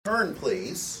Turn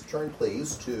please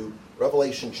to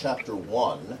Revelation chapter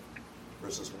 1,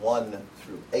 verses 1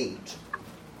 through 8.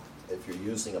 If you're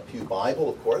using a Pew Bible,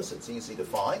 of course, it's easy to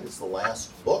find. It's the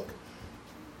last book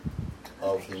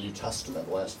of the New Testament,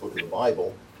 the last book of the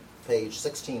Bible, page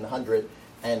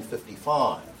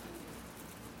 1655.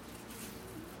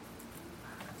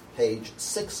 Page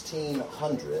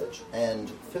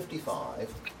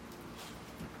 1655.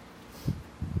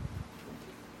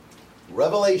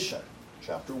 Revelation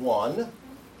chapter 1,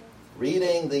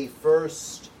 reading the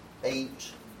first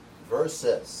 8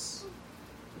 verses.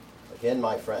 Again,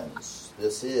 my friends,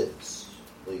 this is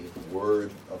the Word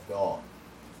of God.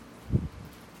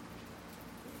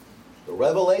 The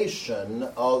revelation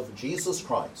of Jesus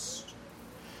Christ,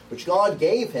 which God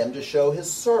gave him to show his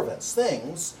servants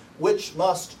things which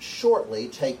must shortly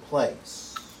take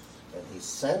place. And he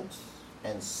sent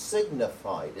and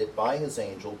signified it by his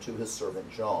angel to his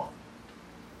servant John,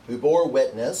 who bore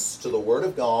witness to the word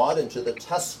of God and to the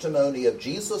testimony of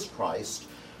Jesus Christ,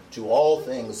 to all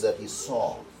things that he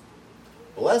saw.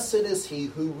 Blessed is he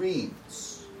who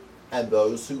reads, and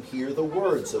those who hear the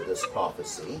words of this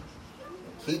prophecy,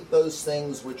 and keep those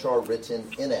things which are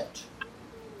written in it,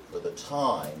 for the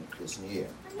time is near.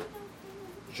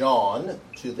 John,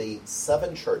 to the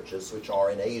 7 churches which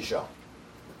are in Asia.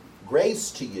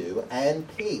 Grace to you and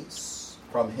peace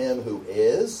from him who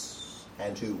is,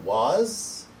 and who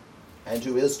was, and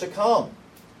who is to come,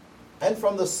 and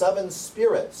from the 7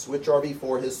 spirits which are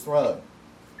before his throne,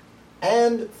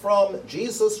 and from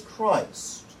Jesus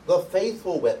Christ, the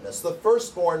faithful witness, the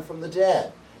firstborn from the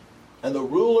dead, and the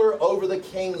ruler over the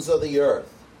kings of the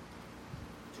earth,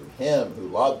 to him who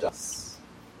loved us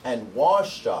and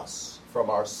washed us from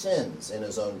our sins in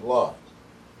his own blood,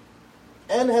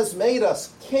 and has made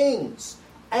us kings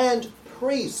and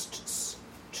priests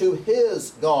to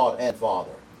his God and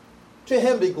Father. To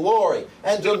him be glory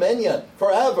and dominion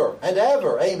forever and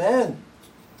ever. Amen.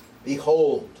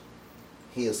 Behold,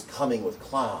 he is coming with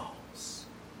clouds,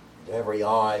 and every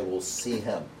eye will see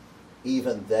him,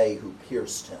 even they who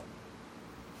pierced him.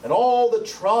 And all the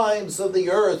tribes of the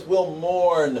earth will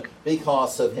mourn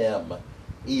because of him.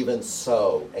 Even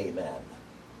so, amen.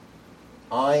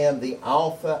 I am the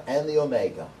Alpha and the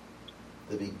Omega,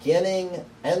 the beginning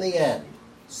and the end,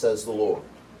 says the Lord,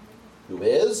 who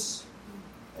is,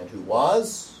 and who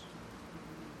was,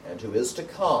 and who is to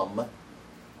come,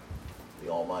 the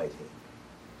Almighty.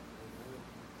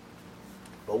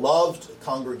 Beloved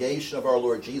congregation of our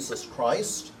Lord Jesus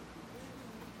Christ,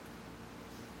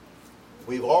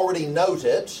 we've already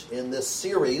noted in this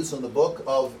series in the book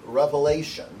of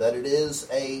Revelation that it is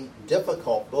a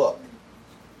difficult book.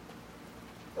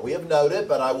 And we have noted,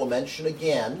 but I will mention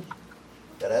again,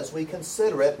 that as we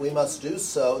consider it, we must do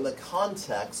so in the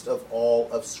context of all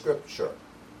of Scripture.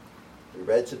 We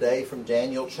read today from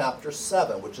Daniel chapter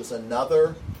 7, which is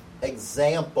another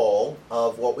example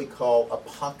of what we call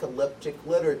apocalyptic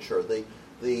literature, the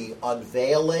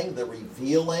unveiling, the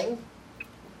revealing,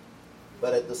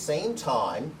 but at the same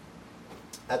time,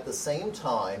 the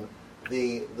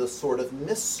sort of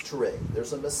mystery.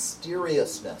 There's a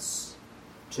mysteriousness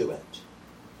to it.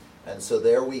 And so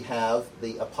there we have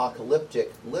the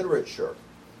apocalyptic literature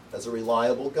as a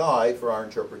reliable guide for our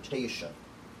interpretation.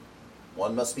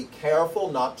 One must be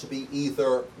careful not to be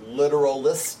either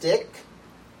literalistic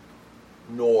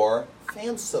nor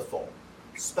fanciful,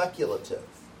 speculative.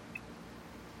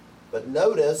 But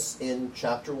notice in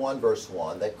chapter 1, verse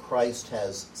 1, that Christ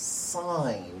has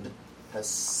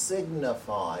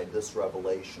signified this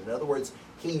revelation. In other words,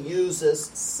 he uses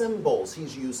symbols.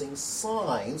 He's using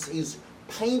signs. He's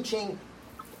painting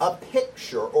a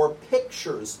picture or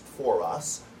pictures for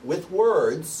us with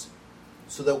words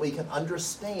so that we can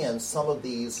understand some of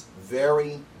these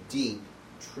very deep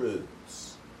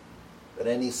truths. But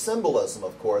any symbolism,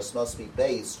 of course, must be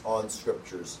based on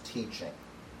Scripture's teaching.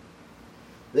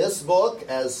 This book,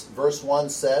 as verse 1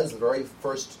 says, the very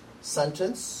first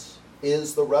sentence,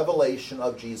 is the revelation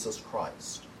of Jesus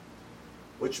Christ,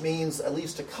 which means at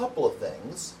least a couple of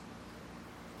things.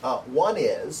 One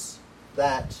is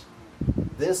that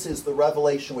this is the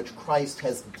revelation which Christ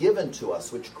has given to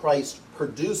us, which Christ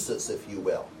produces, if you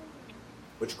will,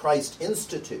 which Christ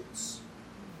institutes.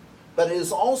 But it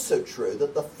is also true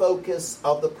that the focus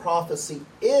of the prophecy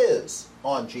is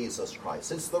on Jesus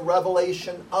Christ. It's the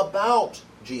revelation about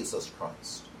Jesus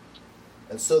Christ.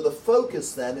 And so the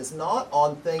focus then is not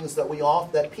on things that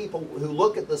people who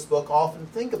look at this book often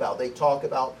think about. They talk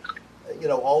about,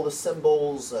 all the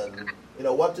symbols and,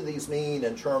 what do these mean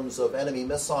in terms of enemy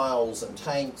missiles and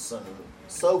tanks and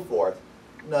so forth.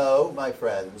 No, my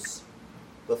friends,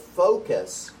 the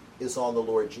focus is on the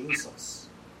Lord Jesus.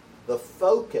 The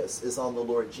focus is on the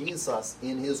Lord Jesus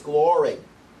in his glory.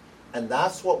 And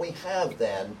that's what we have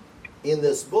then in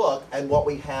this book and what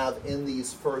we have in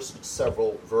these first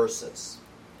several verses.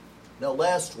 Now,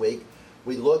 last week,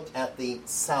 we looked at the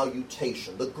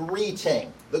salutation, the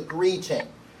greeting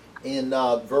in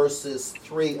verses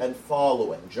 3 and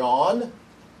following. John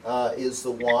is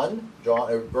the one,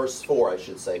 verse 4, I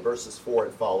should say, verses 4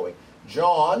 and following.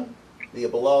 John, the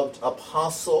beloved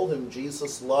apostle whom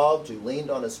Jesus loved, who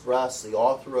leaned on his breast, the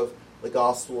author of the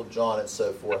Gospel of John and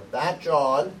so forth. That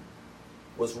John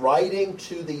was writing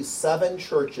to these 7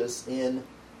 churches in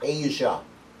Asia.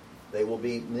 They will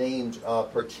be named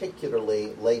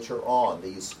particularly later on.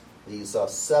 These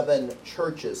 7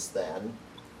 churches then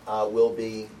will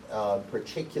be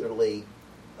particularly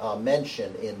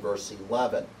mentioned in verse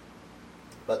 11.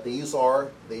 But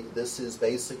this is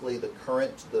basically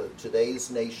today's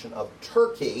nation of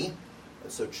Turkey.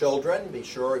 So children, be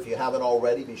sure, if you haven't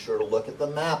already, be sure to look at the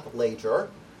map later.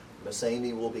 Miss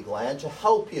Amy will be glad to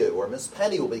help you, or Miss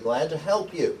Penny will be glad to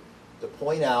help you to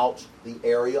point out the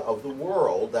area of the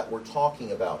world that we're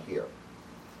talking about here.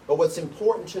 But what's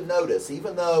important to notice,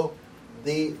 even though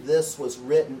this was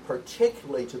written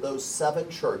particularly to those 7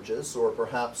 churches, or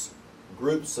perhaps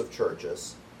groups of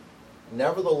churches,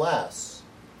 nevertheless,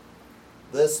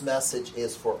 this message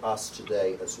is for us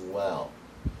today as well.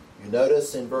 You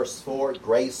notice in verse 4,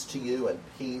 grace to you and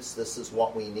peace. This is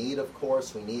what we need, of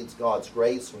course. We need God's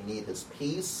grace. We need his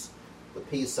peace, the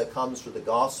peace that comes through the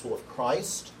gospel of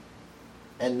Christ.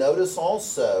 And notice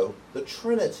also the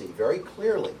Trinity very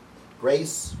clearly.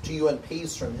 Grace to you and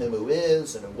peace from him who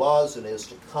is and who was and is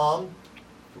to come,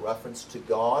 in reference to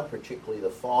God, particularly the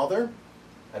Father,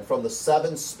 and from the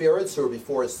 7 spirits who are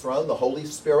before his throne, the Holy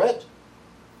Spirit,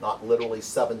 not literally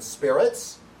 7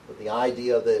 spirits, but the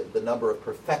idea of the number of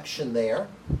perfection there,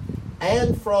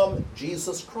 and from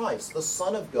Jesus Christ, the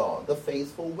Son of God, the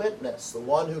faithful witness, the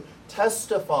one who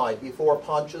testified before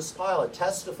Pontius Pilate,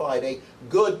 testified a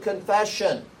good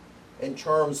confession in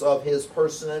terms of his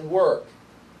person and work,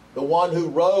 the one who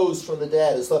rose from the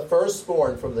dead, is the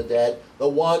firstborn from the dead, the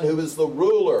one who is the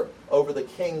ruler over the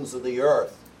kings of the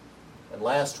earth. And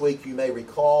last week, you may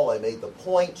recall, I made the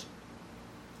point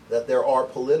that there are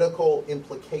political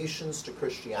implications to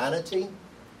Christianity.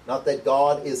 Not that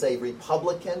God is a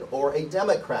Republican or a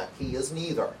Democrat. He is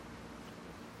neither.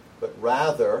 But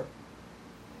rather,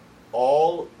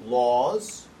 all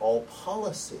laws, all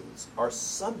policies are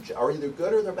either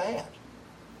good or they're bad.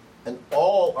 And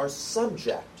all are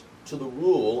subject to the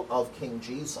rule of King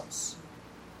Jesus.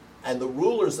 And the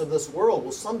rulers of this world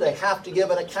will someday have to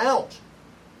give an account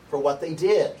for what they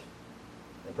did.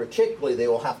 And particularly, they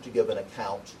will have to give an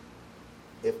account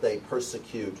if they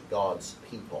persecute God's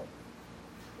people.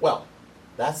 Well,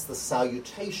 that's the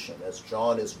salutation as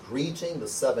John is greeting the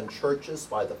 7 churches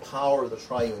by the power of the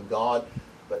triune God.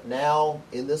 But now,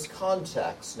 in this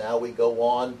context, now we go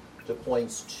on to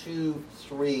points 2,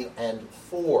 3, and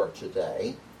 4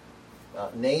 today,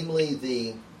 namely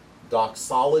the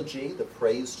doxology, the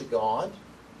praise to God,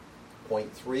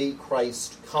 point 3,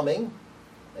 Christ coming,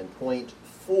 and point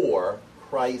 4,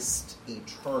 Christ's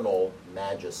eternal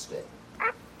majesty.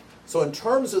 So in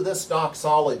terms of this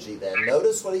doxology then,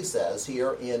 notice what he says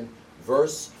here in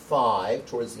verse 5,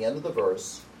 towards the end of the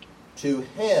verse. To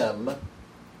him,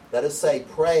 that is, say,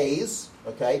 praise,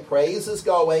 okay, praise is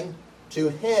going to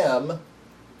him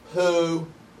who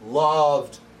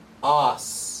loved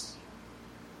us.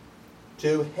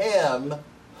 To him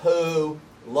who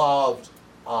loved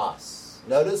us.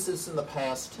 Notice it's in the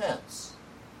past tense.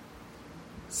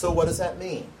 So what does that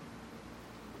mean?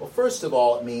 Well, first of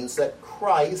all, it means that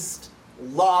Christ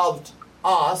loved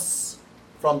us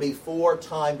from before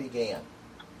time began.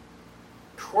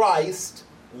 Christ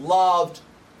loved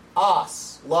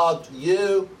us, loved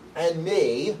you and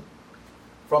me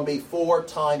from before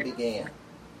time began.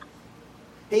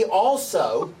 He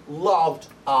also loved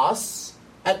us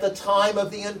at the time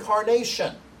of the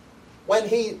incarnation, when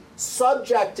he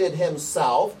subjected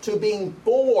himself to being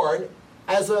born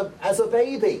as a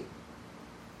baby,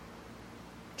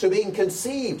 to being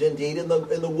conceived, indeed, in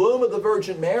the womb of the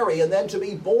Virgin Mary, and then to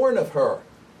be born of her.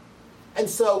 And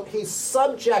so he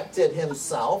subjected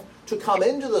himself to come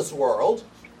into this world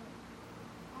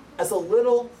as a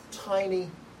little, tiny,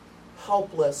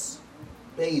 helpless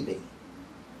baby.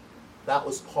 That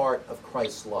was part of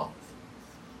Christ's love.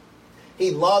 He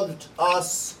loved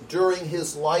us during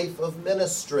his life of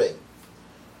ministry.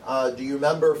 Do you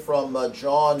remember from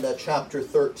John chapter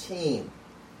 13?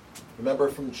 Remember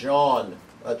from John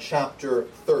chapter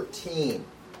 13,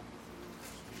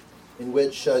 in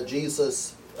which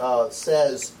Jesus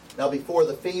says Now before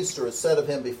the feast, or is said of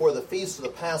him, before the feast of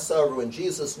the Passover, when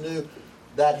Jesus knew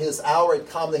that his hour had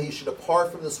come, that he should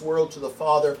depart from this world to the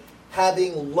Father,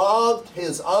 having loved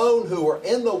his own who were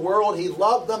in the world, he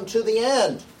loved them to the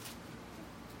end.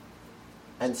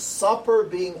 And supper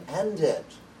being ended,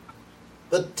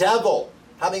 the devil,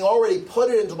 having already put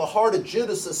it into the heart of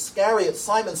Judas Iscariot,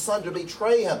 Simon's son, to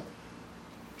betray him,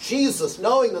 Jesus,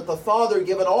 knowing that the Father had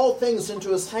given all things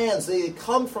into his hands, that he had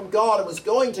come from God and was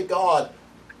going to God,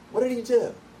 what did he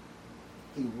do?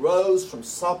 He rose from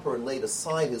supper and laid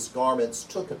aside his garments,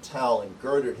 took a towel and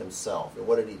girded himself. And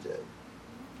what did he do?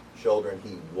 Children,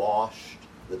 he washed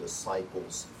the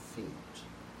disciples' feet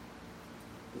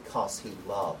because he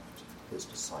loved his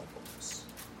disciples.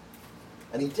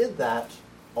 And he did that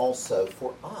also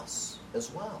for us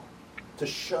as well, to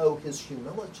show his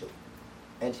humility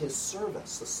and his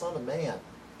service. The Son of Man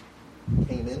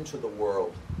came into the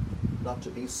world not to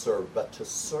be served, but to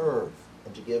serve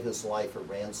and to give his life a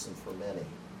ransom for many.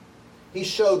 He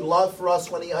showed love for us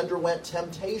when he underwent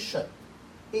temptation.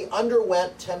 He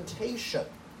underwent temptation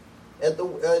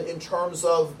in terms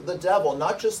of the devil,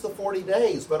 not just the 40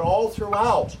 days, but all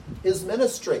throughout his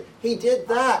ministry. He did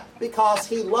that because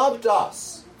he loved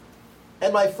us.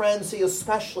 And my friends, he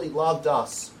especially loved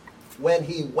us when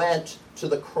he went to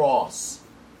the cross.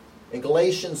 In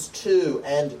Galatians 2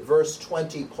 and verse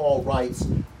 20, Paul writes,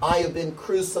 I have been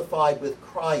crucified with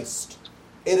Christ.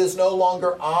 It is no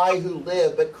longer I who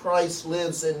live, but Christ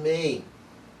lives in me.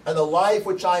 And the life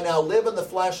which I now live in the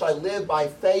flesh, I live by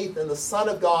faith in the Son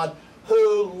of God,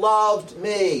 who loved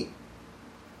me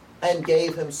and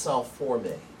gave himself for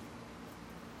me.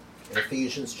 In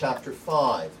Ephesians chapter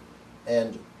 5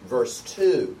 and verse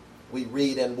 2, we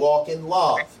read, and walk in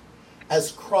love,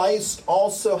 as Christ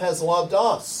also has loved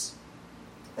us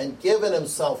and given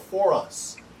himself for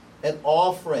us, an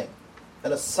offering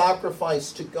and a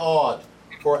sacrifice to God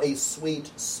for a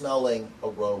sweet-smelling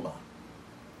aroma.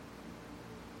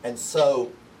 And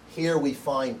so here we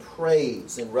find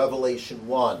praise in Revelation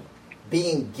 1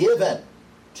 being given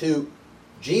to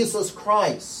Jesus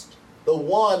Christ, the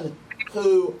one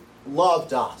who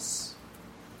loved us.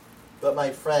 But my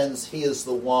friends, he is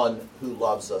the one who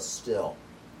loves us still.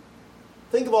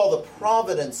 Think of all the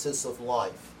providences of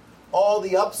life, all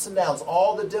the ups and downs,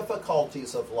 all the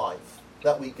difficulties of life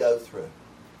that we go through.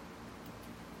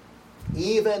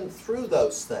 Even through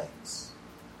those things,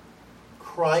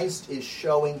 Christ is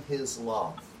showing his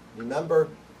love. Remember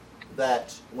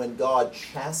that when God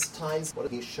chastises,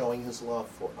 he's showing his love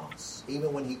for us.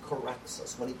 Even when he corrects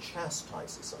us, when he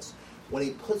chastises us, when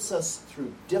he puts us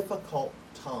through difficult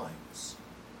times,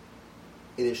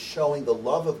 it is showing the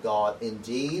love of God.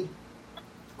 Indeed,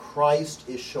 Christ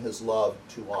is showing his love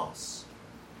to us.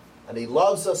 And he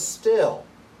loves us still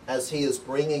as he is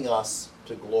bringing us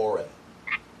to glory.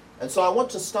 And so I want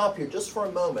to stop here just for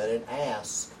a moment and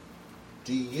ask,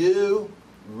 do you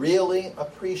really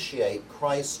appreciate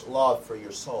Christ's love for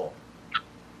your soul?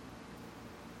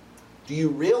 Do you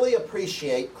really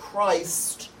appreciate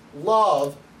Christ's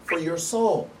love for your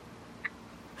soul?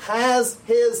 Has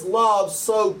his love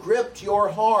so gripped your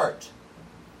heart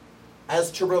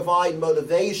as to provide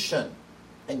motivation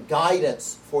and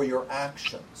guidance for your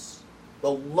actions?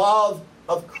 The love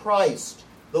of Christ,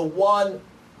 the one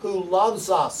who loves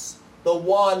us, the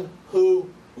one who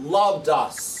loved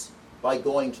us by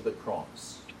going to the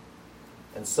cross.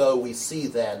 And so we see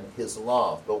then his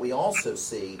love, but we also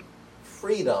see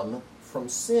freedom from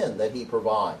sin that he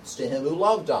provides to him who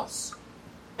loved us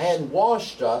and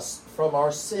washed us from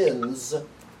our sins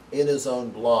in his own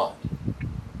blood.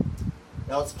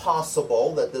 Now it's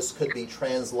possible that this could be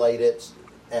translated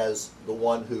as the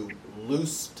one who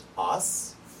loosed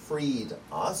us, freed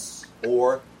us,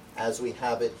 or as we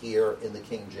have it here in the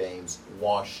King James,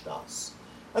 washed us.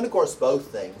 And of course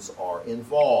both things are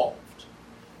involved.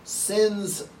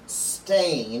 Sin's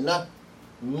stain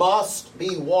must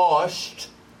be washed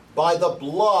by the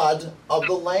blood of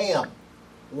the Lamb.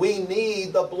 We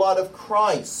need the blood of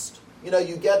Christ. You know,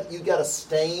 you get a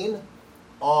stain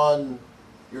on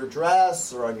your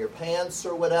dress or on your pants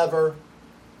or whatever,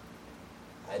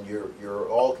 and you're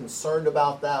all concerned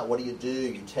about that. What do?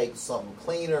 You take some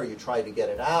cleaner, you try to get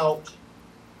it out.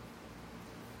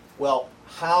 Well,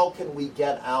 how can we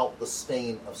get out the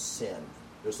stain of sin?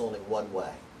 There's only one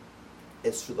way.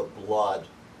 It's through the blood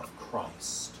of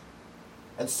Christ.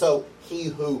 And so he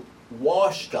who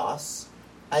washed us,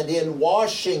 and in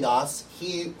washing us,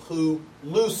 he who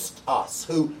loosed us,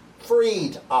 who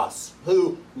freed us,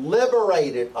 who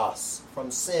liberated us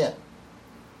from sin,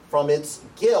 from its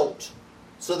guilt,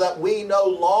 so that we no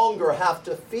longer have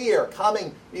to fear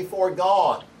coming before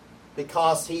God,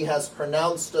 because he has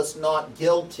pronounced us not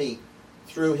guilty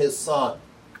through his Son.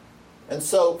 And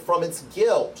so from its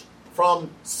guilt, from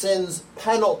sin's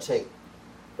penalty,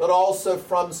 but also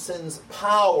from sin's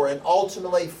power, and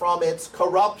ultimately from its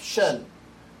corruption.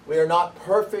 We are not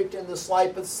perfect in this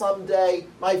life, but someday,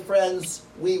 my friends,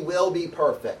 we will be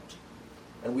perfect.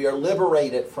 And we are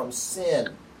liberated from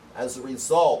sin as a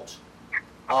result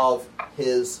of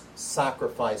his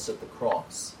sacrifice at the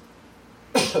cross.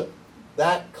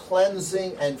 That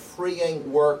cleansing and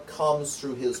freeing work comes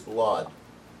through his blood.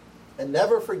 And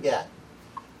never forget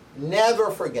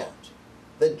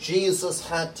that Jesus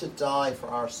had to die for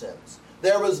our sins.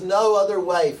 There was no other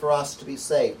way for us to be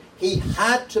saved. He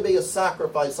had to be a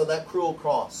sacrifice on that cruel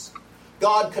cross.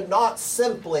 God could not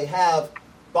simply have,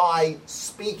 by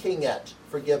speaking it,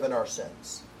 forgiven our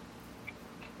sins.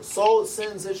 The soul that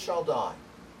sins, it shall die.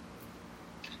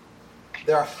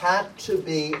 There had to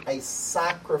be a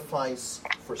sacrifice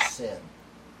for sin.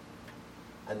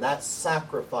 And that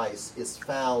sacrifice is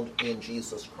found in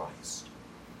Jesus Christ.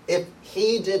 If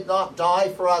he did not die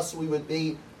for us, we would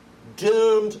be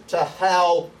doomed to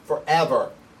hell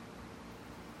forever.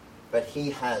 But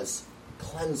he has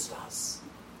cleansed us,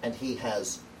 and he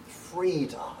has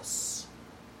freed us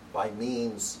by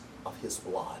means of his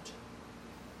blood.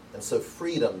 And so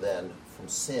freedom then from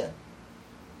sin.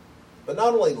 But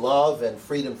not only love and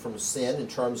freedom from sin in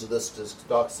terms of this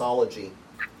doxology,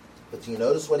 but do you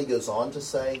notice what he goes on to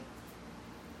say?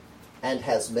 And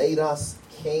has made us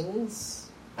kings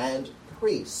and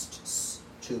priests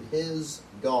to his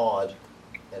God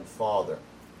and Father.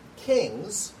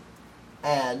 Kings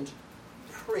and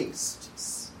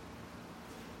priests.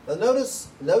 Now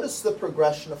notice the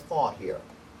progression of thought here.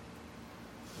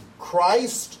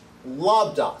 Christ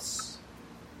loved us,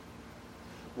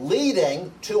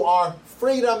 leading to our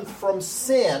freedom from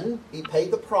sin. He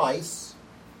paid the price.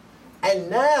 And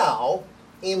now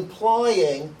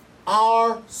implying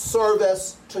our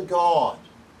service to God.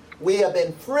 We have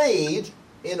been freed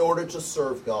in order to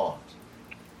serve God.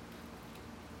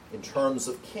 In terms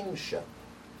of kingship,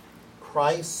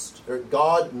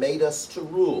 God made us to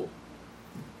rule.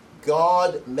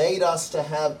 God made us to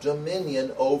have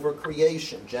dominion over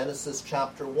creation. Genesis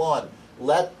chapter 1.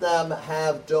 Let them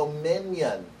have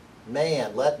dominion.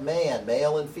 Man,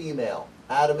 male and female,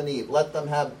 Adam and Eve, let them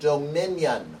have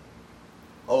dominion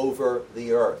over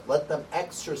the earth. Let them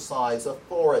exercise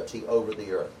authority over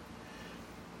the earth.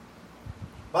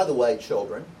 By the way,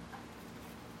 children,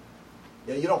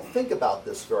 you don't think about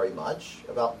this very much,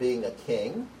 about being a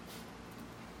king,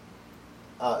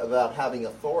 about having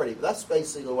authority, but that's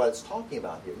basically what it's talking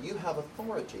about here. You have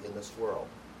authority in this world.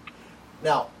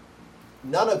 Now,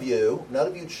 none of you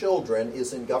children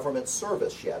is in government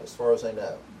service yet, as far as I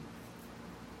know.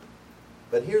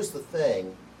 But here's the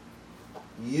thing.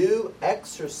 You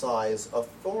exercise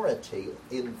authority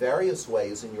in various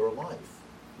ways in your life.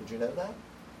 Did you know that?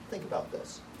 Think about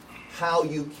this. How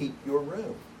you keep your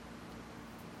room.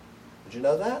 Did you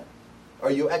know that?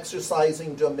 Are you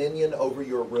exercising dominion over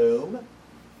your room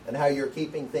and how you're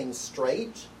keeping things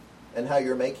straight and how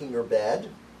you're making your bed?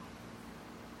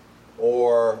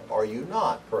 Or are you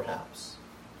not, perhaps?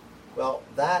 Well,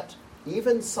 that,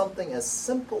 even something as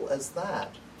simple as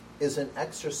that, is an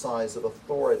exercise of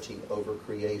authority over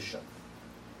creation.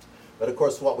 But of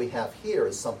course, what we have here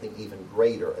is something even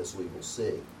greater, as we will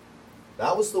see.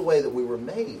 That was the way that we were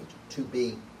made, to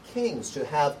be kings, to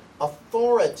have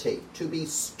authority, to be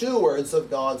stewards of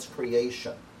God's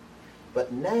creation.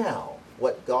 But now,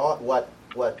 what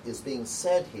is being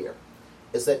said here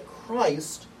is that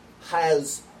Christ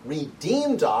has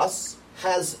redeemed us,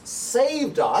 has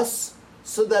saved us,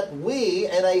 so that we,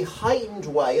 in a heightened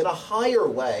way, in a higher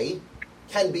way,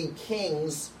 can be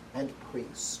kings and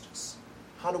priests.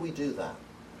 How do we do that?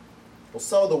 Well,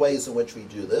 some of the ways in which we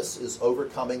do this is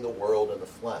overcoming the world and the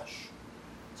flesh.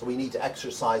 So we need to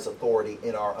exercise authority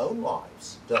in our own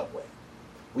lives, don't we?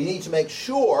 We need to make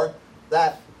sure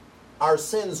that our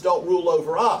sins don't rule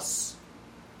over us,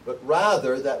 but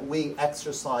rather that we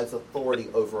exercise authority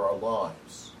over our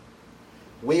lives.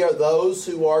 We are those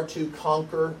who are to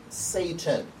conquer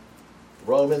Satan.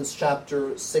 Romans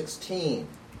chapter 16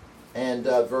 and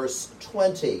verse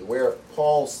 20, where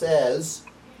Paul says,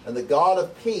 and the God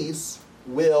of peace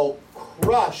will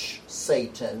crush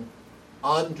Satan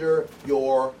under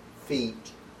your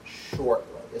feet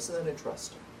shortly. Isn't that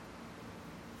interesting?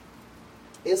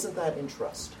 Isn't that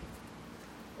interesting?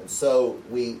 And so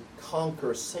we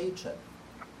conquer Satan.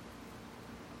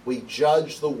 We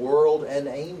judge the world and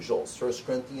angels. 1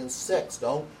 Corinthians 6.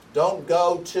 Don't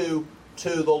go to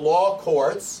the law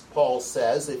courts, Paul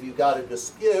says, if you've got a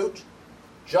dispute.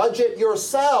 Judge it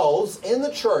yourselves in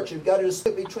the church. You've got a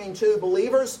dispute between two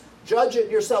believers. Judge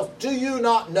it yourselves. Do you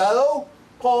not know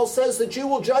Paul says that you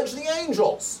will judge the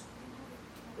angels.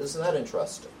 Isn't that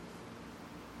interesting?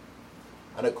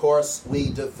 And of course, we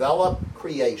develop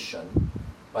creation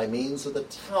by means of the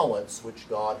talents which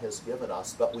God has given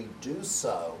us, but we do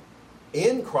so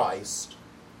in Christ,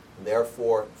 and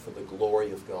therefore for the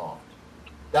glory of God.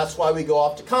 That's why we go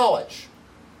off to college,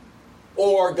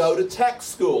 or go to tech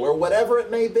school, or whatever it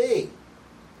may be.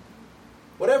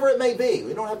 Whatever it may be.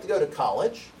 We don't have to go to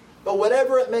college, but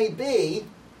whatever it may be,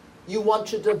 you want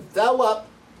to develop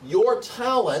your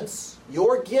talents,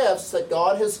 your gifts that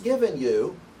God has given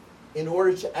you in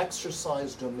order to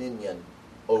exercise dominion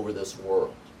over this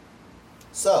world.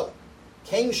 So,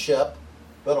 kingship,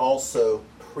 but also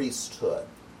priesthood.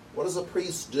 What does a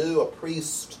priest do? A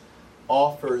priest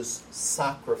offers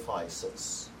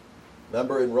sacrifices.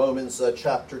 Remember in Romans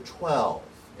chapter 12,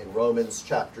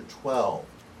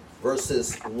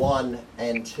 verses 1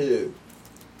 and 2.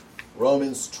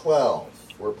 Romans 12,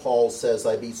 where Paul says,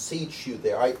 I beseech you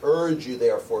there, I urge you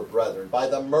therefore, brethren, by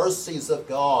the mercies of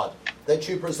God, that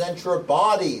you present your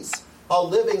bodies a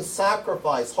living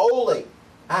sacrifice, holy,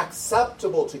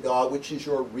 acceptable to God, which is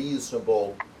your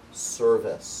reasonable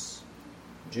service.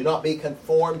 Do not be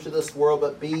conformed to this world,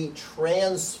 but be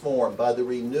transformed by the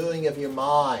renewing of your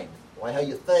mind, by how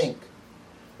you think,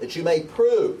 that you may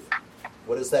prove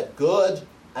what is that good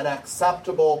and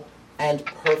acceptable and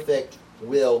perfect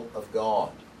will of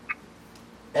God.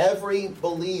 Every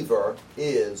believer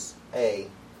is a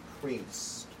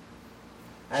priest.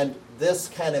 And this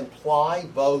can imply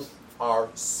both our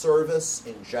service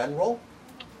in general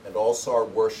and also our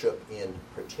worship in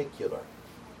particular.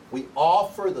 We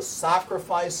offer the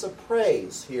sacrifice of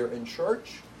praise here in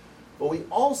church, but we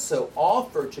also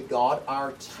offer to God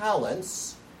our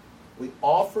talents. We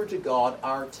offer to God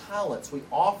our talents. We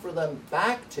offer them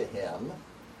back to Him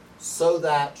so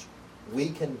that we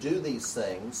can do these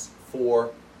things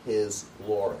for His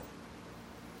glory.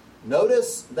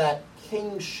 Notice that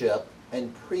kingship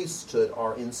and priesthood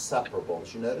are inseparable.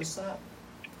 Did you notice that?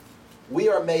 We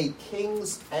are made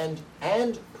kings and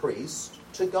priests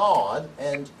to God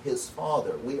and His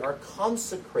Father. We are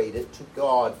consecrated to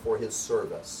God for His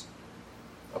service.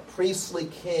 A priestly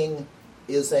king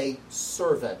is a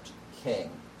servant king,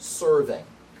 serving.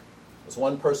 As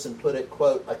one person put it,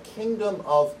 quote, a kingdom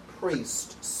of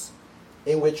priests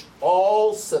in which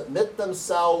all submit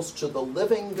themselves to the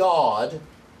living God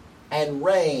and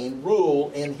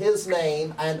rule in His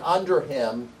name and under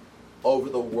Him over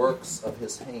the works of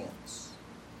His hands.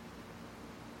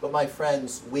 But my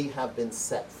friends, we have been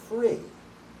set free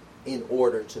in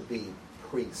order to be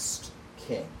priest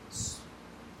kings.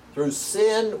 Through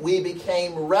sin, we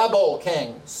became rebel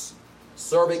kings,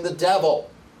 serving the devil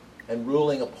and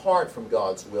ruling apart from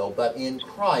God's will. But in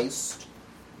Christ,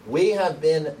 we have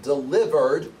been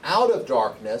delivered out of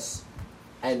darkness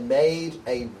and made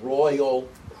a royal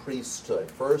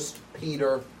priesthood. 1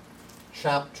 Peter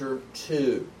chapter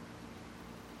 2.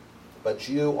 But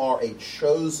you are a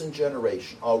chosen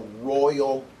generation, a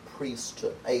royal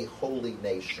priesthood, a holy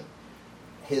nation,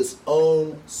 His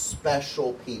own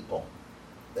special people,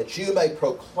 that you may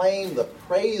proclaim the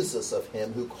praises of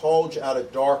Him who called you out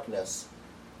of darkness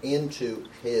into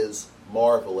His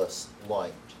marvelous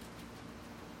light.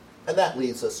 And that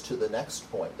leads us to the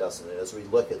next point, doesn't it, as we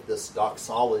look at this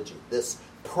doxology, this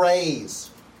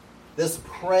praise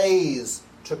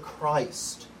to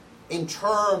Christ in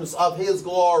terms of His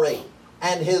glory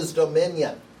and His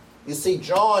dominion. You see,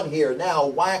 John here now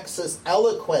waxes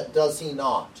eloquent, does he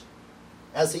not?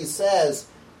 As he says,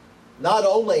 not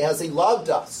only has He loved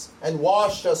us and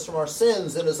washed us from our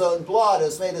sins in His own blood,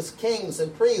 has made us kings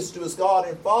and priests to His God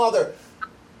and Father.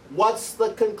 What's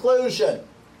the conclusion?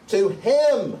 To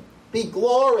Him be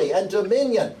glory and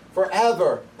dominion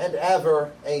forever and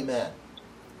ever. Amen.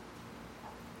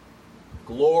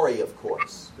 Glory, of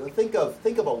course. Think of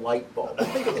a light bulb.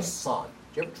 Think of the sun.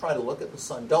 Do you ever try to look at the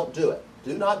sun? Don't do it.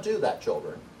 Do not do that,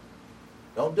 children.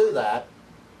 Don't do that.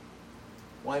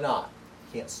 Why not?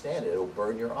 You can't stand it. It'll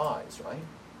burn your eyes, right?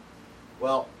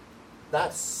 Well,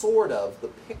 that's sort of the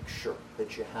picture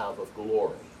that you have of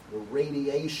glory, the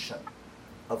radiation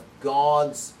of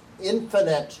God's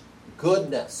infinite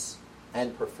goodness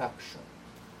and perfection.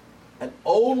 And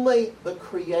only the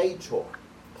Creator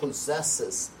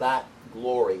possesses that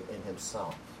glory in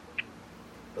Himself.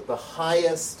 But the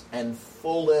highest and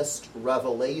fullest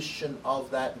revelation of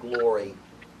that glory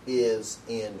is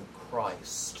in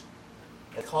Christ.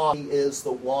 And He is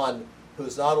the one who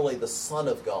is not only the Son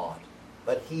of God,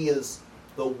 but He is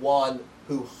the one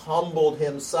who humbled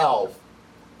Himself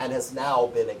and has now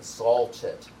been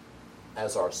exalted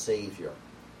as our Savior.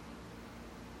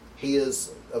 He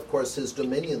is, of course, His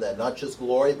dominion then, not just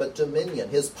glory, but dominion,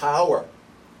 His power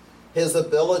his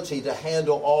ability to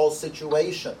handle all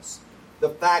situations, the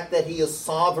fact that he is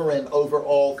sovereign over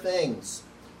all things,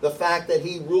 the fact that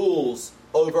he rules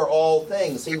over all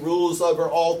things. He rules over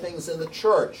all things in the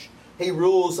church. He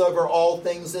rules over all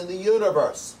things in the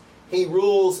universe. He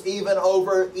rules even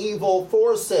over evil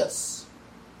forces.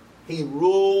 He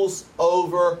rules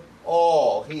over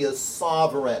all. He is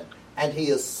sovereign, and he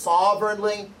is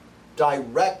sovereignly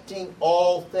directing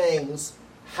all things,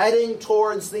 heading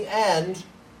towards the end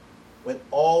when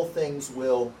all things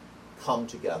will come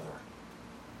together.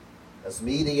 As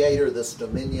mediator, this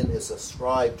dominion is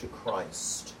ascribed to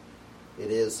Christ.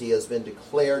 He has been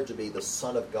declared to be the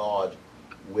Son of God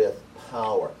with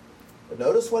power. But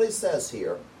notice what he says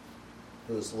here.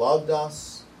 Who has loved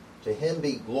us, to him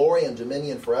be glory and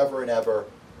dominion forever and ever.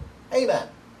 Amen.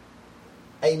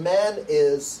 Amen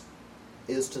is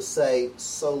to say,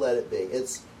 so let it be.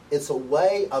 It's a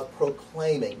way of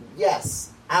proclaiming,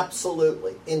 yes,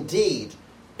 absolutely, indeed,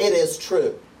 it is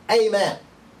true. Amen.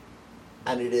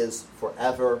 And it is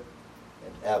forever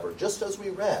and ever. Just as we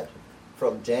read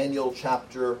from Daniel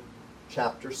chapter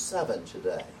 7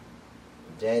 today.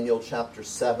 Daniel chapter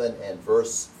 7 and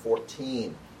verse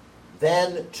 14.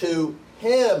 Then to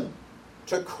him,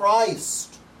 to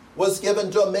Christ, was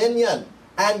given dominion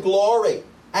and glory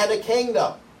and a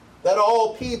kingdom, that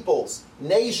all peoples,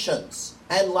 nations,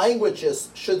 and languages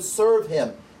should serve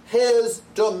him. His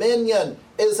dominion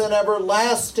is an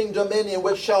everlasting dominion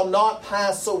which shall not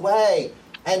pass away,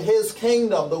 and his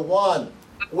kingdom the one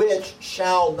which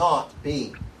shall not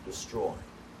be destroyed.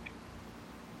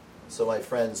 So, my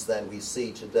friends, then we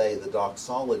see today the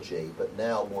doxology, but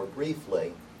now more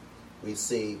briefly, we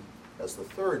see as the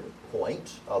third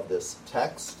point of this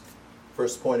text,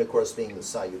 first point, of course, being the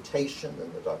salutation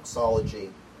and the doxology.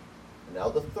 And now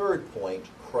the third point,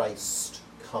 Christ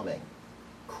coming.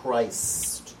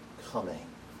 Christ coming.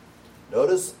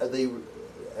 Notice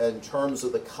in terms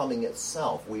of the coming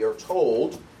itself, we are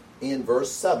told in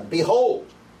verse 7, behold,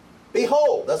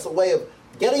 behold, that's a way of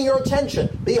getting your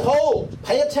attention. Behold,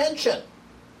 pay attention.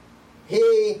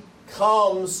 He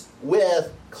comes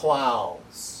with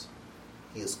clouds.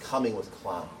 He is coming with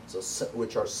clouds,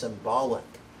 which are symbolic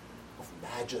of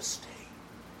majesty,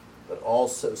 but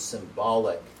also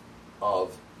symbolic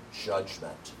of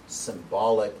judgment.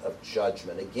 Symbolic of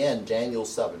judgment. Again, Daniel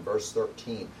 7, verse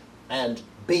 13. And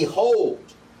behold,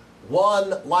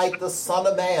 one like the Son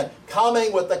of Man,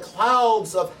 coming with the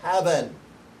clouds of heaven.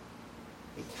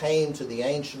 He came to the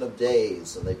Ancient of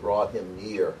Days, and they brought him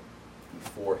near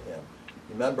before him.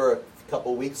 Remember, a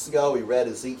couple weeks ago, we read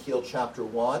Ezekiel chapter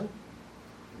 1.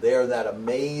 There, that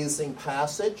amazing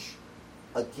passage.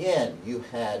 Again, you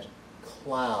had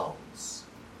clouds.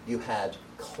 You had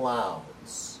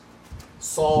clouds.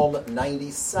 Psalm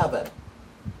 97.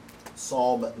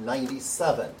 Psalm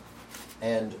 97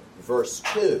 and verse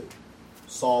 2.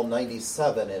 Psalm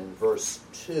 97 and verse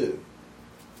 2.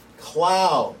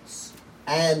 Clouds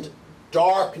and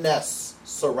darkness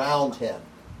surround him.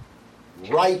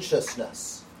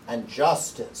 Righteousness and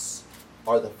justice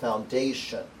are the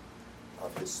foundation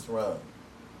of his throne.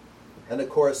 And of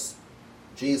course,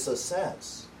 Jesus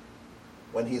says,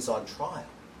 when he's on trial,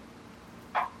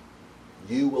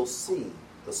 you will see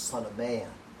the Son of Man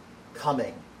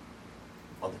coming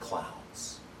on the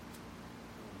clouds.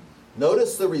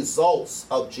 Notice the results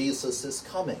of Jesus'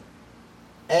 coming.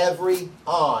 Every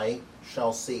eye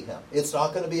shall see him. It's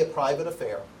not going to be a private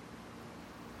affair.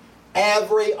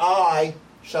 Every eye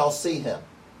shall see him.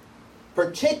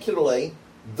 Particularly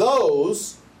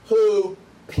those who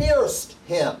pierced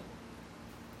him.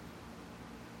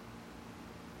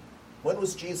 When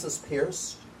was Jesus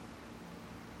pierced?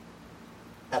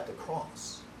 At the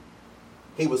cross.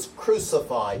 He was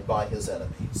crucified by his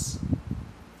enemies.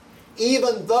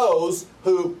 Even those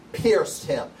who pierced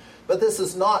him. But this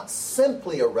is not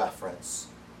simply a reference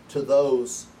to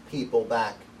those people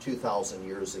back 2,000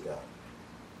 years ago.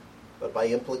 But by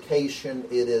implication,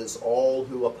 it is all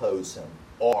who oppose him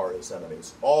are his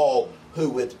enemies. All who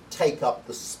would take up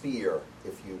the spear,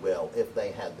 if you will, if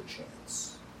they had the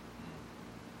chance.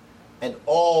 And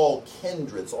all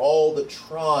kindreds, all the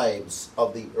tribes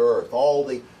of the earth, all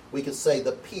the, we could say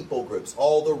the people groups,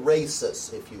 all the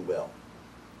races, if you will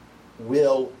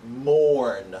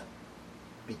mourn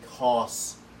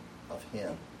because of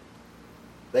him.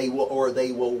 They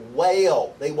will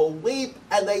wail. They will weep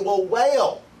and they will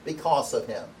wail because of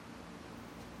him.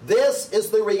 This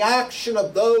is the reaction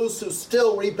of those who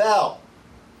still rebel.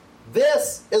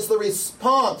 This is the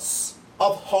response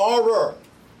of horror.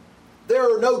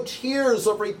 There are no tears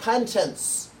of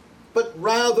repentance, but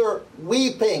rather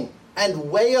weeping and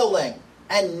wailing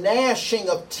and gnashing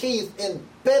of teeth in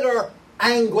bitter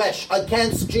anguish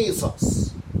against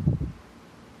Jesus.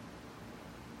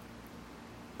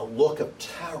 A look of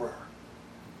terror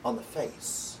on the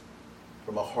face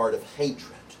from a heart of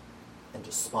hatred and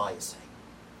despising.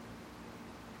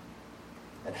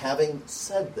 And having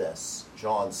said this,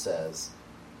 John says,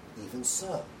 even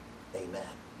so, amen.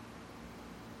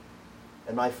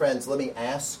 And my friends, let me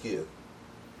ask you,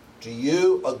 do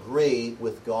you agree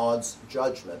with God's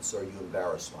judgments, or are you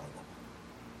embarrassed by them?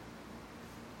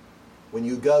 When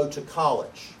you go to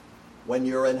college, when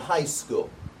you're in high school,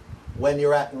 when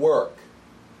you're at work,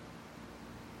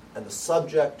 and the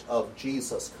subject of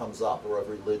Jesus comes up, or of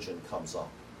religion comes up,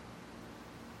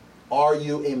 are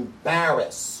you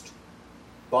embarrassed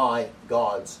by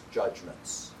God's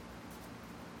judgments?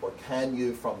 Or can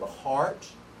you, from the heart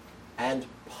and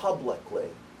publicly,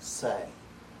 say,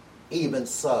 even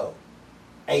so,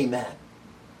 amen?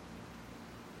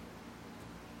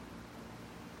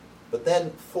 But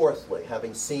then, fourthly,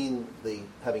 having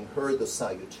heard the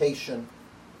salutation,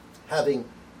 having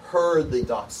heard the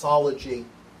doxology,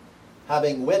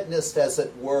 having witnessed, as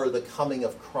it were, the coming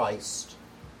of Christ,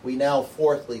 we now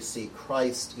fourthly see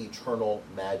Christ's eternal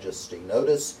majesty.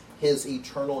 Notice his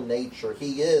eternal nature.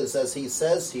 He is, as he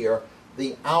says here,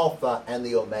 the Alpha and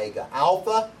the Omega.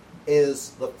 Alpha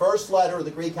is the first letter of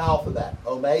the Greek alphabet.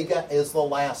 Omega is the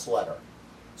last letter.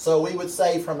 So we would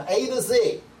say from A to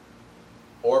Z,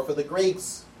 or for the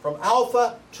Greeks, from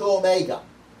Alpha to Omega.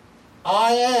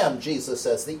 I am, Jesus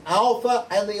says, the Alpha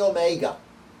and the Omega,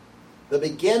 the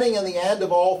beginning and the end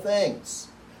of all things.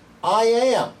 I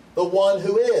am the one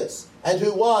who is, and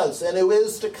who was, and who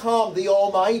is to come, the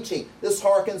Almighty. This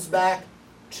harkens back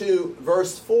to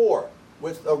verse 4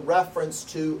 with a reference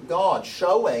to God,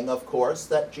 showing, of course,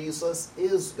 that Jesus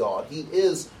is God. He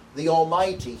is the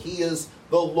Almighty. He is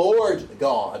the Lord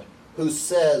God who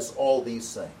says all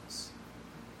these things.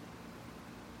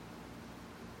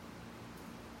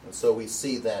 And so we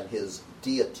see then his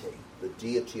deity, the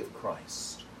deity of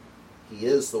Christ. He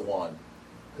is the one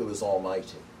who is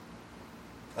Almighty.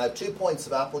 I have 2 points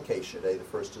of application today. The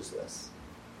first is this.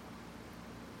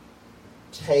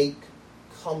 Take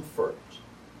comfort.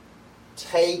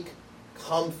 Take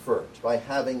comfort by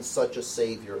having such a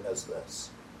Savior as this.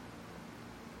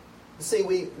 You see,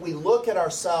 we look at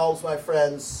ourselves, my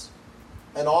friends,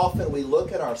 and often we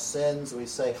look at our sins and we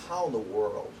say, how in the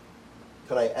world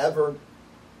could I ever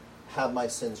have my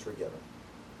sins forgiven?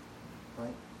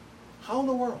 Right? How in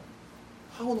the world?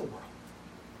 How in the world?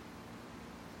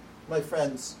 My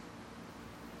friends,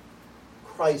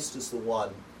 Christ is the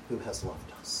one who has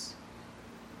loved us.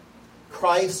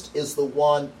 Christ is the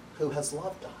one who has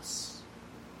loved us.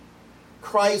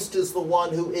 Christ is the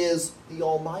one who is the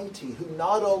Almighty, who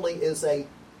not only is a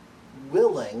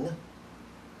willing,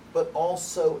 but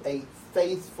also a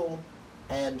faithful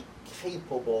and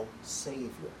capable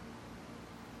Savior.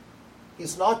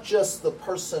 He's not just the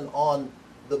person on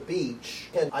the beach,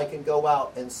 and I can go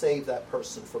out and save that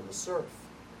person from the surf.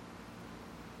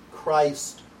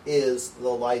 Christ is the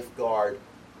lifeguard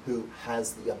who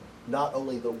has not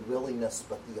only the willingness,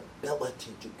 but the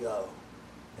ability to go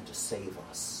and to save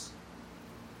us.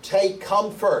 Take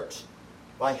comfort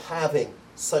by having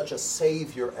such a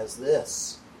Savior as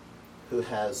this, who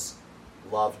has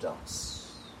loved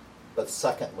us. But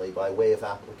secondly, by way of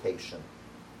application,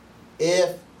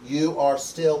 if you are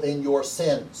still in your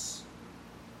sins,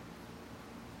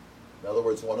 in other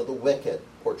words, one of the wicked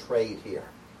portrayed here,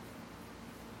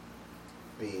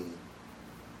 be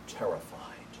terrified.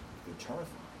 Be terrified.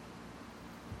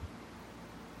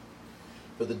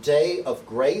 For the day of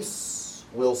grace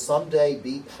will someday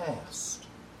be past,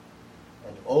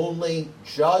 and only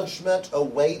judgment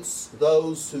awaits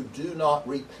those who do not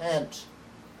repent.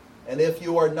 And if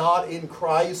you are not in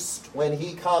Christ, when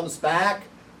he comes back,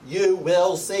 you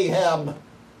will see him,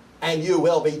 and you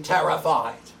will be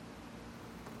terrified.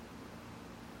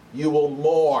 You will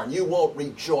mourn. You won't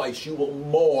rejoice. You will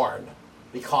mourn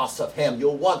because of him.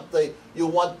 You'll want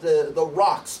the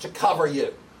rocks to cover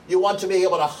you. You want to be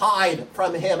able to hide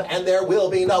from him, and there will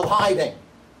be no hiding.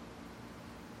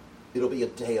 It'll be a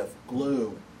day of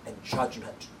gloom and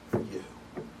judgment for you.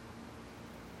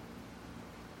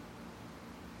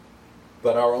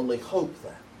 But our only hope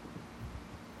then,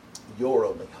 your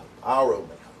only hope, our only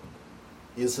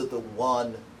hope, is that the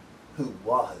one who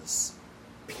was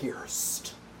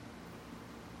pierced.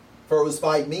 For it was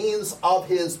by means of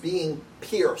his being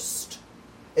pierced,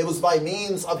 it was by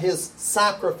means of his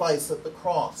sacrifice at the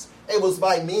cross, it was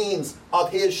by means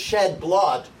of his shed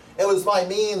blood, it was by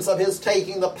means of his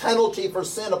taking the penalty for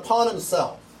sin upon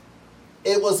himself.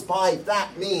 It was by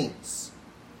that means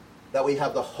that we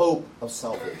have the hope of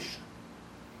salvation.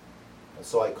 And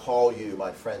so I call you,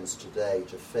 my friends, today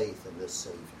to faith in this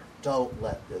Savior. Don't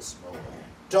let this moment,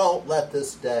 don't let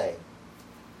this day,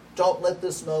 don't let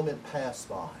this moment pass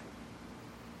by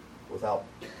without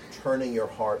turning your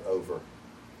heart over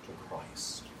to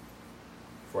Christ.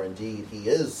 For indeed, he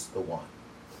is the one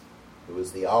who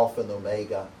is the Alpha and the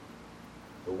Omega,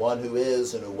 the one who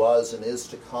is and who was and is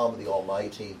to come, the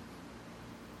Almighty.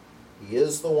 He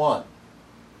is the one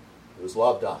who has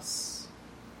loved us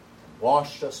and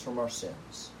washed us from our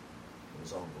sins in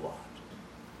his own blood.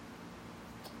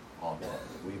 Amen.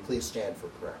 Will you please stand for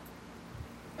prayer?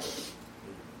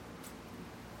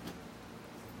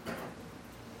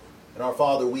 And our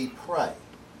Father, we pray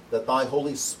that thy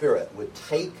Holy Spirit would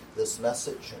take this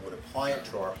message and would apply it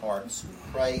to our hearts.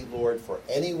 We pray, Lord, for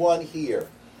anyone here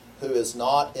who is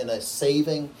not in a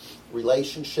saving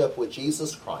relationship with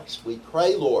Jesus Christ. We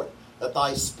pray, Lord, that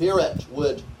thy Spirit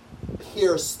would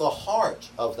pierce the heart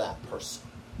of that person,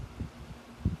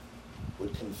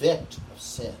 would convict of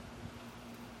sin,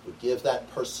 would give that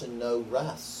person no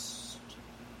rest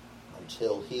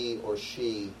until he or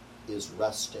she is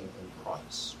resting in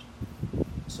Christ.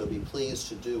 So be pleased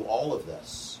to do all of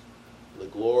this for the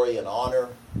glory and honor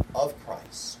of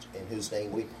Christ, in whose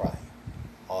name we pray.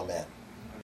 Amen.